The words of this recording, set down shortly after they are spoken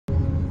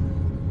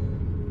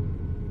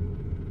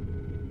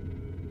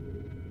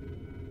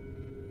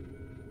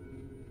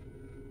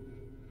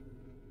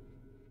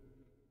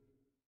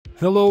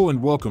Hello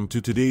and welcome to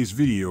today's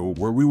video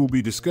where we will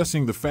be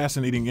discussing the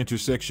fascinating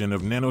intersection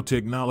of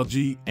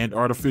nanotechnology and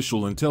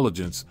artificial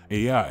intelligence,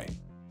 AI.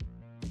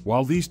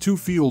 While these two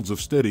fields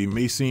of study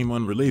may seem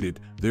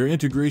unrelated, their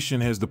integration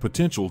has the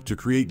potential to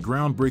create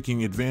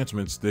groundbreaking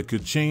advancements that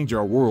could change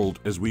our world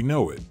as we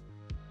know it.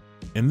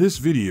 In this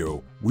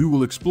video, we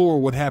will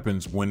explore what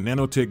happens when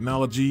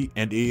nanotechnology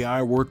and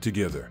AI work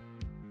together.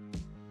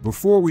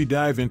 Before we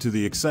dive into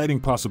the exciting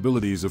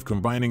possibilities of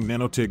combining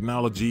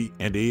nanotechnology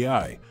and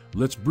AI,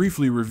 let's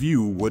briefly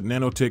review what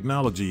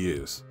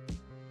nanotechnology is.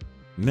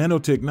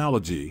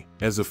 Nanotechnology,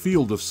 as a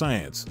field of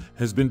science,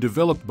 has been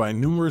developed by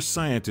numerous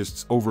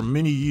scientists over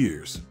many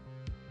years.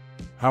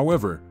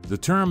 However, the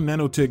term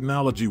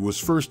nanotechnology was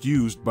first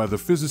used by the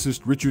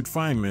physicist Richard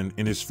Feynman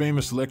in his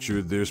famous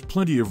lecture "There's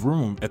Plenty of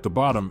Room at the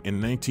Bottom" in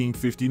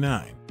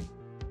 1959.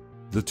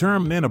 The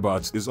term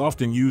nanobots is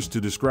often used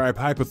to describe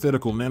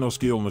hypothetical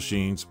nanoscale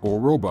machines or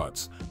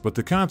robots, but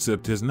the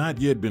concept has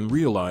not yet been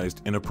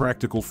realized in a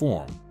practical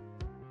form.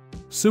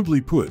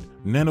 Simply put,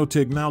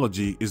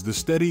 nanotechnology is the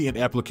study and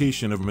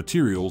application of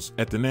materials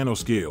at the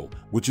nanoscale,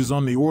 which is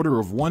on the order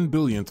of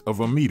 1/1,000,000th of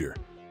a meter.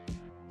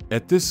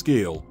 At this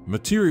scale,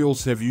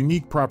 materials have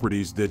unique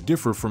properties that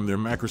differ from their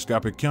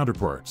macroscopic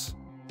counterparts.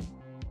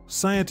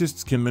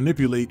 Scientists can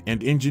manipulate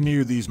and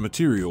engineer these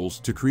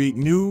materials to create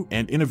new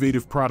and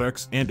innovative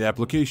products and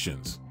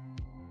applications.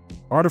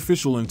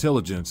 Artificial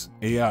intelligence,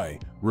 AI,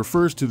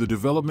 refers to the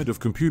development of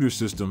computer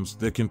systems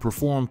that can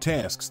perform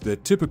tasks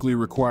that typically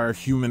require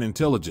human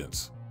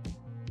intelligence.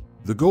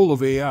 The goal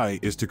of AI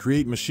is to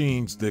create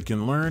machines that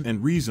can learn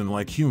and reason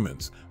like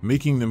humans,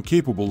 making them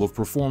capable of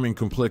performing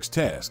complex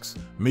tasks,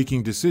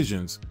 making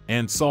decisions,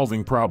 and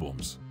solving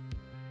problems.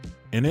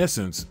 In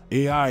essence,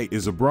 AI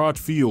is a broad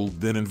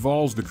field that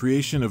involves the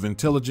creation of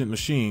intelligent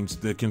machines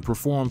that can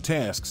perform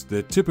tasks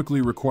that typically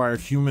require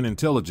human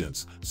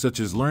intelligence, such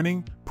as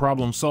learning,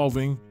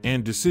 problem-solving,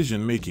 and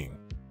decision-making.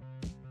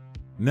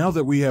 Now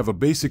that we have a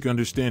basic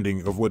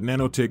understanding of what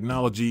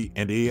nanotechnology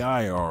and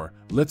AI are,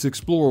 let's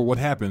explore what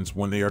happens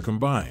when they are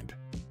combined.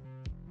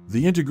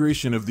 The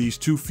integration of these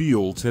two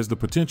fields has the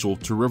potential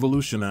to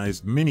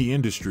revolutionize many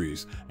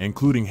industries,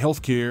 including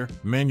healthcare,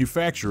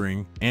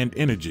 manufacturing, and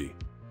energy.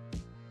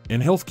 In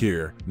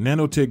healthcare,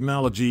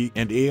 nanotechnology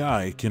and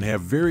AI can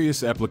have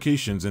various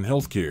applications in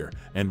healthcare,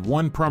 and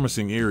one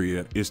promising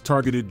area is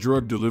targeted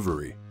drug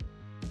delivery.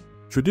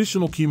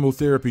 Traditional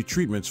chemotherapy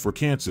treatments for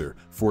cancer,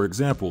 for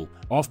example,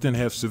 often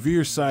have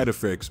severe side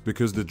effects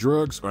because the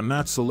drugs are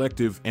not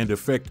selective and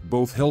affect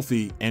both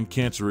healthy and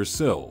cancerous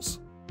cells.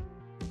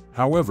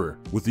 However,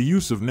 with the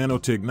use of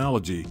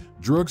nanotechnology,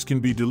 drugs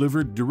can be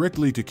delivered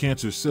directly to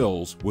cancer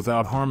cells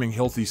without harming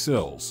healthy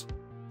cells.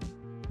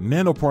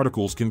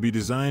 Nanoparticles can be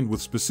designed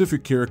with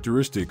specific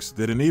characteristics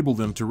that enable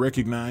them to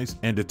recognize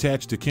and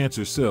attach to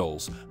cancer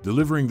cells,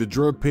 delivering the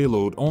drug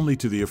payload only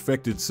to the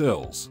affected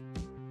cells.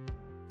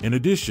 In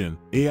addition,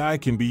 AI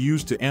can be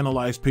used to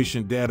analyze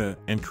patient data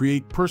and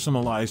create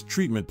personalized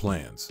treatment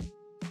plans.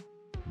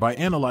 By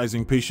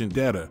analyzing patient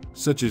data,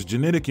 such as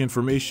genetic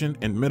information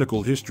and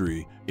medical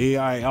history,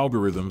 AI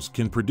algorithms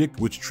can predict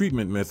which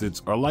treatment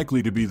methods are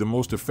likely to be the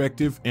most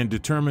effective and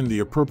determine the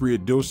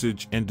appropriate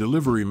dosage and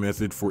delivery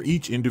method for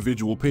each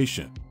individual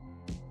patient.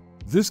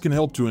 This can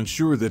help to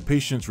ensure that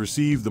patients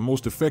receive the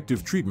most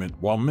effective treatment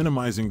while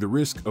minimizing the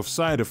risk of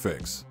side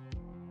effects.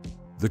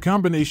 The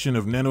combination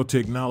of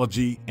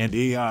nanotechnology and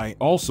AI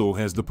also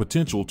has the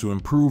potential to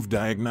improve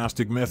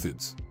diagnostic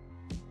methods.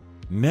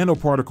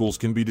 Nanoparticles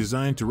can be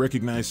designed to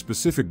recognize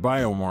specific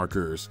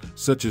biomarkers,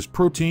 such as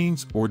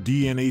proteins or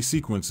DNA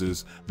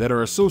sequences, that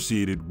are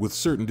associated with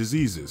certain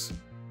diseases.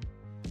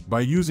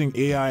 By using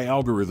AI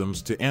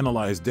algorithms to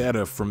analyze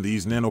data from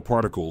these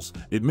nanoparticles,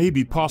 it may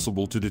be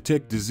possible to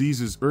detect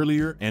diseases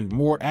earlier and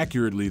more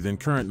accurately than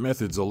current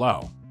methods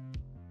allow.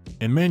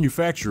 In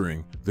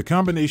manufacturing, the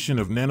combination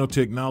of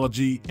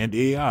nanotechnology and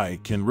AI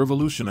can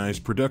revolutionize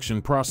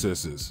production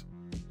processes.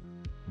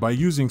 By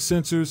using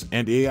sensors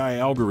and AI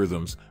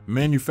algorithms,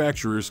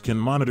 manufacturers can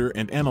monitor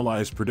and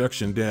analyze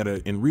production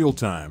data in real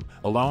time,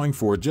 allowing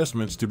for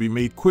adjustments to be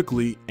made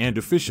quickly and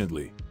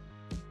efficiently.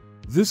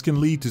 This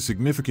can lead to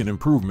significant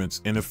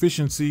improvements in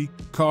efficiency,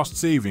 cost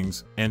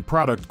savings, and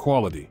product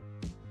quality.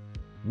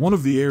 One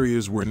of the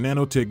areas where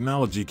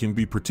nanotechnology can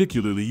be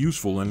particularly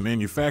useful in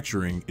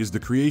manufacturing is the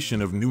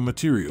creation of new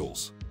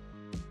materials.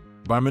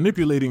 By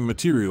manipulating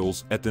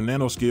materials at the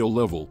nanoscale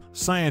level,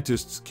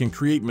 scientists can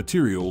create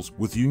materials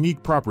with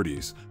unique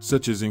properties,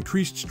 such as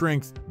increased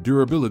strength,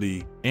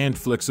 durability, and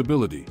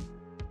flexibility.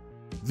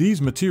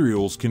 These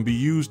materials can be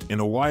used in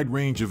a wide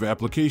range of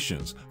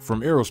applications,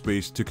 from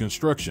aerospace to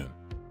construction.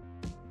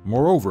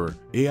 Moreover,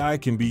 AI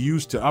can be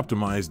used to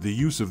optimize the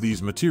use of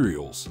these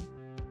materials.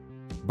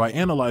 By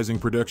analyzing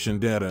production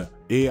data,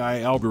 AI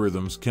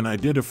algorithms can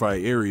identify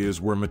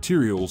areas where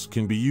materials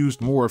can be used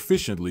more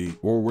efficiently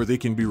or where they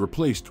can be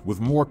replaced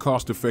with more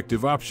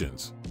cost-effective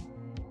options.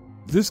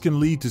 This can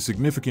lead to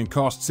significant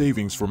cost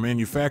savings for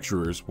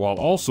manufacturers while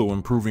also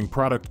improving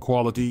product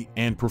quality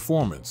and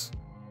performance.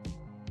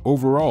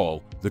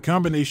 Overall, the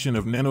combination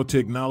of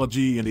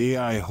nanotechnology and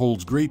AI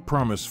holds great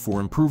promise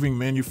for improving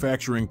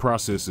manufacturing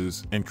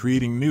processes and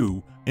creating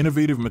new,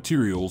 innovative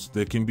materials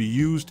that can be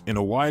used in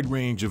a wide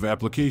range of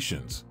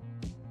applications.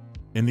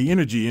 In the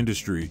energy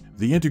industry,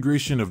 the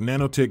integration of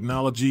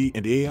nanotechnology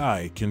and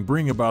AI can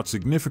bring about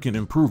significant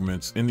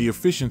improvements in the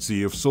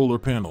efficiency of solar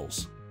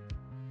panels.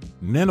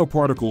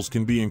 Nanoparticles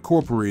can be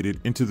incorporated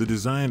into the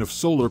design of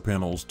solar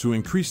panels to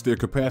increase their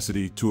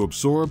capacity to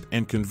absorb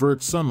and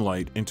convert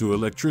sunlight into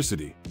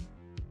electricity.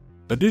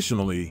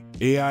 Additionally,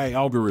 AI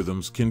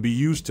algorithms can be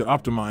used to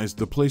optimize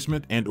the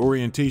placement and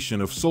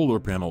orientation of solar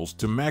panels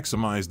to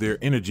maximize their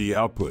energy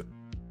output.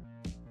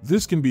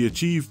 This can be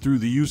achieved through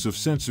the use of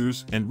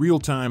sensors and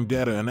real-time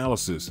data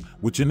analysis,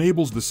 which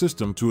enables the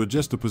system to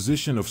adjust the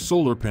position of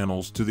solar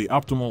panels to the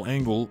optimal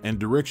angle and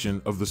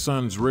direction of the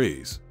sun's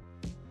rays.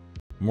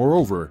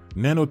 Moreover,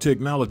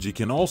 nanotechnology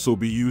can also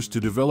be used to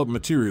develop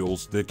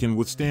materials that can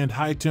withstand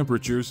high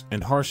temperatures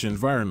and harsh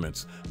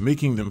environments,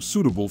 making them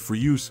suitable for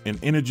use in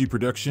energy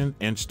production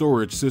and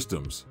storage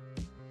systems.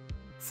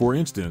 For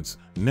instance,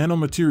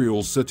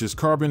 nanomaterials such as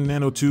carbon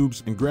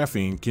nanotubes and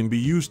graphene can be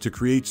used to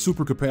create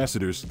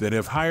supercapacitors that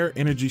have higher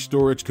energy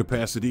storage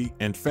capacity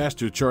and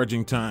faster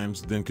charging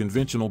times than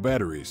conventional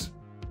batteries.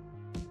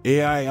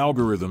 AI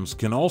algorithms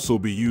can also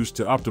be used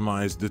to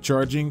optimize the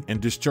charging and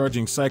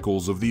discharging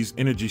cycles of these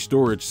energy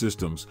storage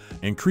systems,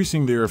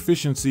 increasing their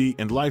efficiency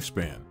and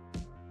lifespan.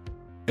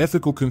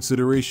 Ethical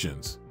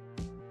considerations.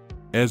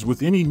 As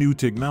with any new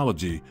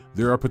technology,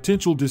 there are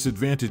potential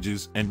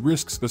disadvantages and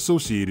risks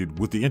associated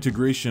with the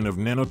integration of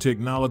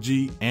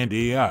nanotechnology and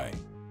AI.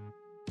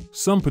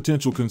 Some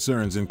potential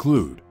concerns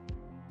include: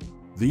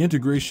 the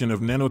integration of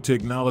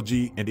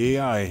nanotechnology and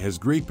AI has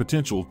great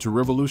potential to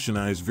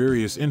revolutionize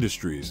various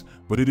industries,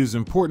 but it is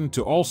important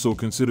to also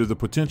consider the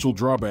potential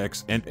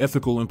drawbacks and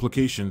ethical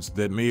implications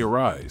that may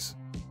arise.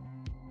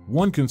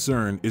 One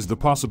concern is the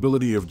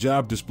possibility of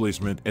job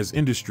displacement as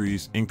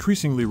industries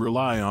increasingly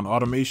rely on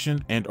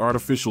automation and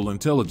artificial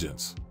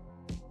intelligence.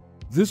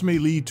 This may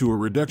lead to a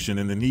reduction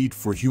in the need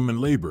for human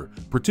labor,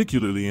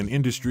 particularly in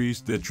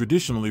industries that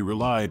traditionally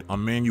relied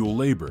on manual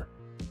labor.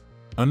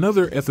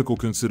 Another ethical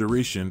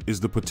consideration is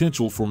the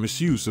potential for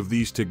misuse of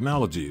these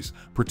technologies,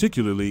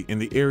 particularly in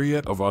the area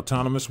of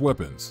autonomous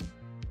weapons.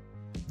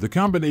 The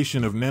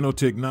combination of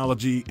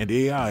nanotechnology and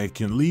AI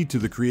can lead to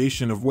the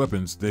creation of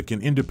weapons that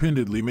can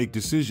independently make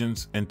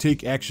decisions and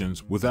take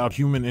actions without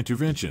human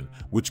intervention,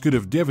 which could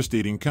have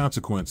devastating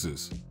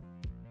consequences.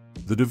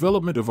 The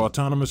development of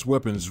autonomous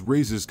weapons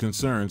raises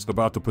concerns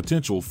about the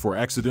potential for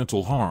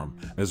accidental harm,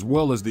 as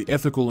well as the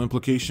ethical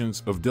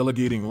implications of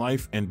delegating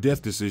life and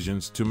death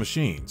decisions to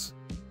machines.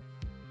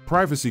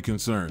 Privacy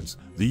concerns.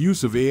 The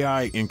use of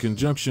AI in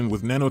conjunction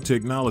with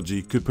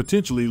nanotechnology could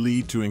potentially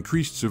lead to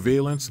increased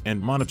surveillance and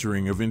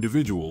monitoring of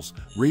individuals,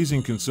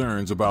 raising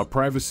concerns about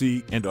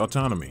privacy and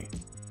autonomy.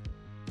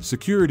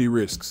 Security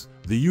risks.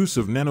 The use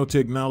of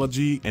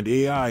nanotechnology and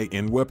AI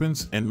in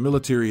weapons and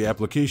military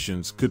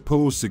applications could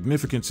pose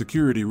significant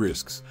security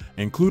risks,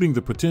 including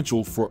the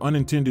potential for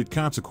unintended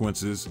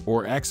consequences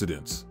or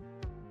accidents.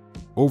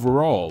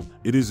 Overall,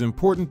 it is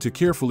important to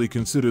carefully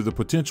consider the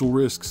potential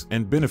risks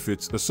and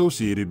benefits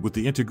associated with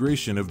the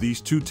integration of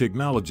these two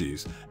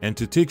technologies and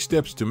to take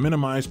steps to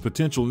minimize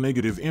potential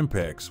negative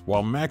impacts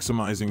while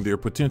maximizing their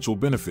potential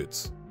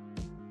benefits.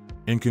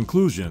 In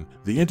conclusion,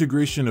 the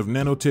integration of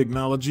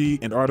nanotechnology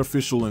and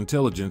artificial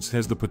intelligence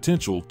has the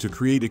potential to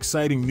create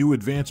exciting new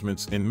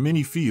advancements in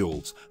many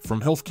fields,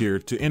 from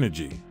healthcare to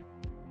energy.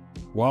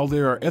 While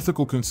there are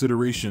ethical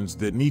considerations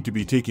that need to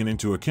be taken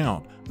into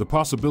account, the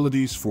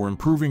possibilities for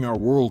improving our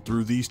world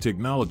through these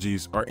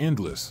technologies are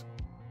endless.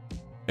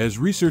 As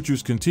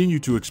researchers continue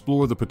to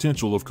explore the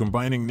potential of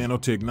combining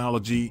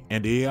nanotechnology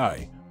and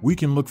AI, we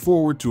can look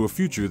forward to a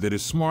future that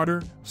is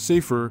smarter,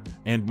 safer,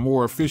 and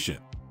more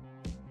efficient.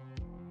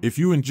 If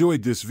you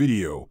enjoyed this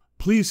video,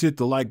 please hit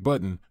the like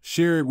button,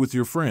 share it with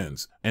your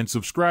friends, and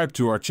subscribe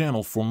to our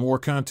channel for more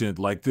content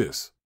like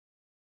this.